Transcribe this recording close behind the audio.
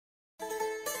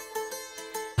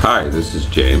Hi, this is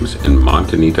James in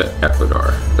Montañita,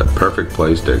 Ecuador, the perfect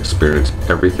place to experience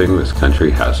everything this country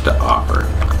has to offer.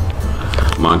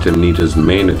 Montañita's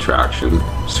main attraction,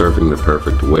 surfing the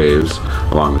perfect waves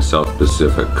along the South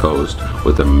Pacific coast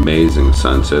with amazing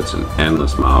sunsets and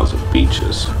endless miles of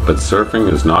beaches. But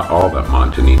surfing is not all that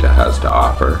Montañita has to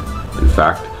offer. In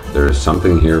fact, there is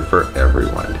something here for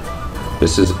everyone.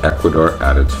 This is Ecuador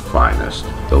at its finest.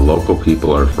 The local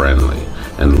people are friendly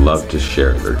and love to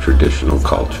share their traditional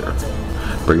culture.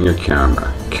 Bring your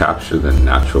camera, capture the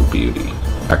natural beauty.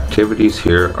 Activities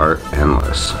here are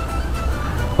endless.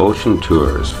 Ocean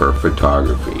tours for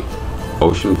photography,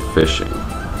 ocean fishing,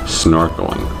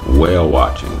 snorkeling, whale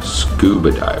watching,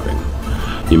 scuba diving.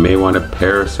 You may want to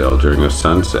parasail during a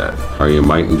sunset, or you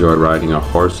might enjoy riding a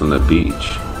horse on the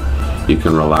beach. You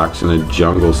can relax in a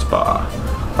jungle spa,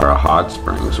 or a hot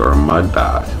springs, or a mud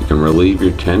bath. You can relieve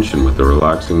your tension with a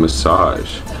relaxing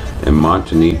massage. In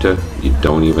Montañita, you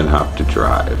don't even have to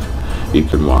drive. You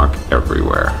can walk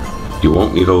everywhere. You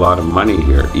won't need a lot of money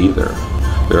here either.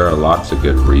 There are lots of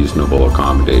good reasonable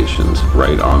accommodations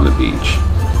right on the beach.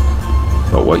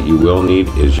 But what you will need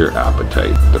is your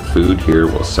appetite. The food here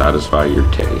will satisfy your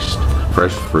taste.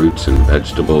 Fresh fruits and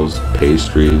vegetables,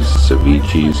 pastries,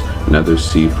 ceviches, and other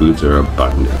seafoods are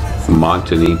abundant.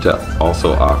 Montañita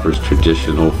also offers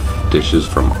traditional dishes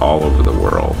from all over the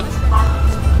world.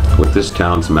 With this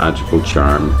town's magical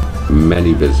charm,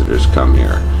 many visitors come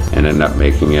here and end up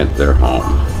making it their home,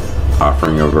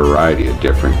 offering a variety of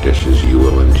different dishes you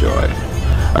will enjoy.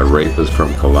 Arepas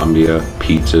from Colombia,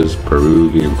 pizzas,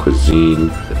 Peruvian cuisine,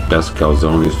 the best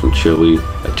calzones from Chile,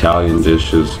 Italian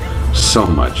dishes, so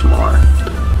much more.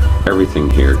 Everything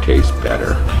here tastes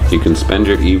better. You can spend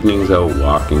your evenings out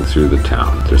walking through the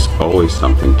town. There's always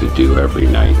something to do every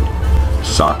night.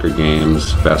 Soccer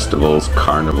games, festivals,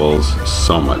 carnivals,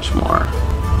 so much more.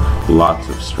 Lots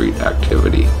of street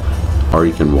activity. Or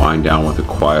you can wind down with a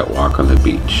quiet walk on the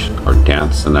beach, or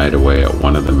dance the night away at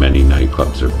one of the many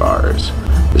nightclubs or bars.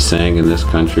 The saying in this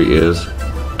country is,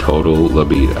 total la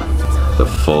vida, the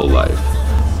full life.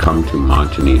 Come to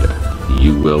Montañita.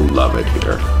 You will love it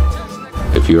here.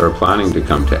 If you are planning to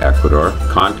come to Ecuador,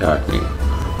 contact me.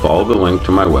 Follow the link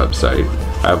to my website.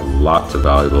 I have lots of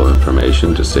valuable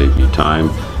information to save you time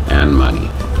and money.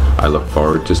 I look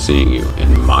forward to seeing you in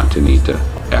Montañita,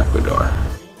 Ecuador.